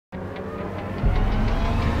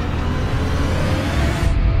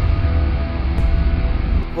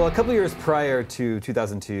Well, a couple years prior to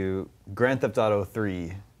 2002, Grand Theft Auto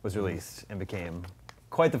 3 was released and became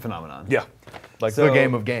quite the phenomenon. Yeah. Like the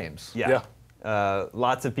game of games. Yeah.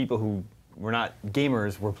 Lots of people who were not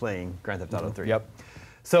gamers were playing Grand Theft Auto 3. Yep.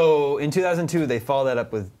 So in 2002, they followed that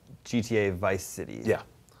up with GTA Vice City. Yeah.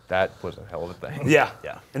 That was a hell of a thing. Yeah.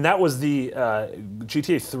 Yeah. And that was the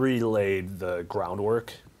GTA 3 laid the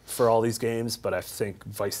groundwork for all these games, but I think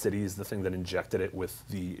Vice City is the thing that injected it with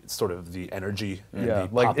the sort of the energy and the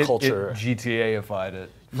pop culture. It GTA-ified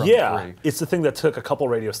it from Yeah, 3. it's the thing that took a couple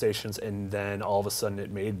radio stations and then all of a sudden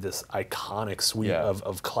it made this iconic suite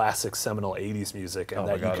of classic seminal 80s music, and Oh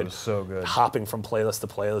that my God, you it could was so good. hopping from playlist to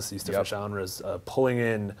playlist, these different genres, pulling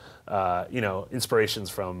in inspirations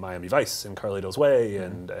from Miami Vice and Carlito's Way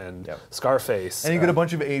and Scarface. And you get a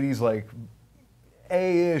bunch of 80s like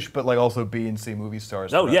A-ish, but like also B and C movie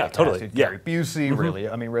stars. Oh, yeah, Like, totally, Gary Busey, really.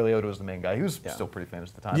 I mean, Ray Liotta was the main guy. He was still pretty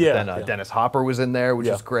famous at the time. Yeah, But then Dennis Hopper was in there, which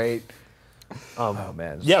was great. Oh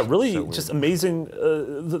man. Yeah, really so just weird. amazing.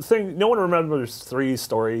 The thing, no one remembers 3's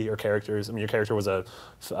story or characters. I mean, your character was a,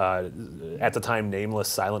 at the time, nameless,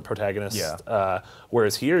 silent protagonist. Yeah.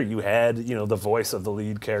 Whereas here you had, the voice of the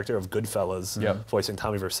lead character of Goodfellas, voicing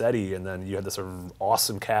Tommy Vercetti, and then you had this sort of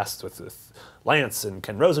awesome cast with Lance and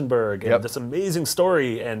Ken Rosenberg, and this amazing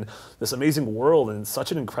story and this amazing world, and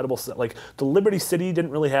such an incredible like the Liberty City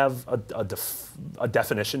didn't really have a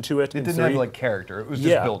definition to it. It didn't have like character. It was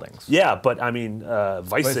just buildings. Yeah, but I mean,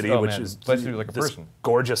 Vice City, which is Vice City was like a this person.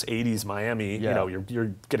 gorgeous '80s Miami. Yeah.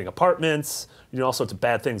 You're getting apartments. You do all sorts of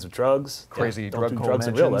bad things with drugs. Crazy Don't drug do drugs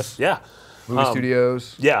in real mansions. life. Yeah, Movie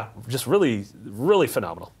studios. yeah, just really, really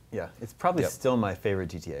phenomenal. Yeah, it's probably still my favorite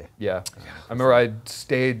GTA. Yeah. I remember I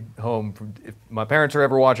stayed home. If my parents are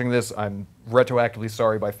ever watching this, I'm retroactively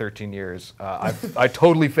sorry by 13 years. I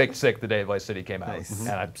totally faked sick the day Vice City came out, and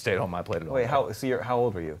I stayed home. I played it all. Wait, how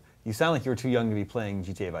old were you? You sound like you were too young to be playing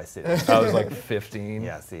GTA Vice City. I was like 15.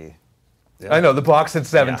 Yeah, see. I know, the box said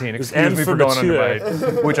 17. Yeah. Excuse me for going under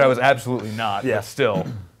my... Which I was absolutely not, but still.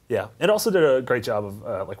 Yeah, it also did a great job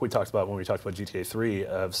of, like we talked about when we talked about GTA 3,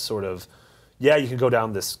 of sort of, you can go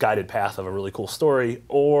down this guided path of a really cool story,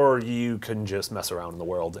 or you can just mess around in the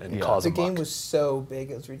world and cause a muck. The game was so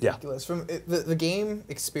big, it was ridiculous. From the game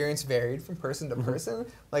experience varied from person to person.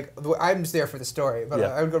 Like, I'm just there for the story, but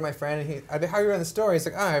I would go to my friend, and I'd be, how are you running the story? He's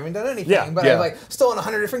like, I haven't done anything, but I've like stolen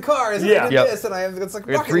 100 different cars, and I did this, and it's like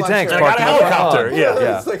rocket 3 tanks. And I got a helicopter.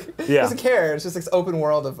 It's like, he doesn't care. It's just this open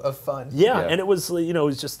world of fun. Yeah, and it was, it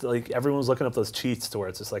was just like everyone was looking up those cheats to where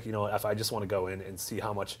it's just like, if I just want to go in and see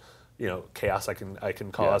how much chaos I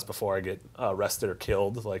can cause before I get arrested or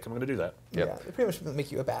killed, like I'm going to do that. Yeah, they pretty much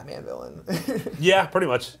make you a Batman villain. Yeah, pretty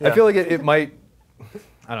much. Yeah. I feel like it might.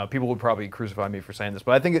 I don't know. People would probably crucify me for saying this,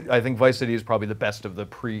 but I think Vice City is probably the best of the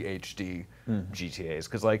pre-HD GTA's,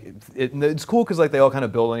 because like it's cool because like they all kind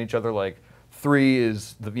of build on each other. Like 3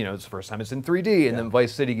 is it's the first time it's in 3D, and then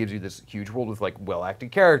Vice City gives you this huge world with like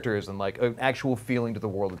well-acted characters and like an actual feeling to the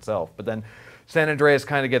world itself. But then San Andreas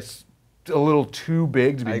kind of gets a little too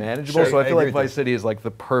big to be manageable, so I feel like Vice City is like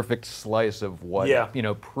the perfect slice of what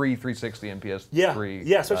pre-360 and PS3.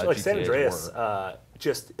 Yeah, especially like San GTAs Andreas, were.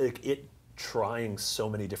 just like, it trying so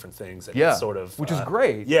many different things and sort of which is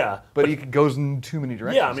great. Yeah, but it goes in too many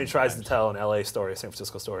directions. Yeah, I mean, it tries to tell an LA story, a San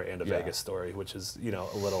Francisco story, and a Vegas story, which is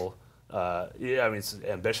a little. I mean, it's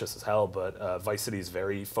ambitious as hell, but Vice City is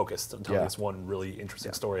very focused on telling this one really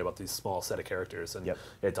interesting story about these small set of characters, and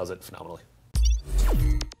it does it phenomenally.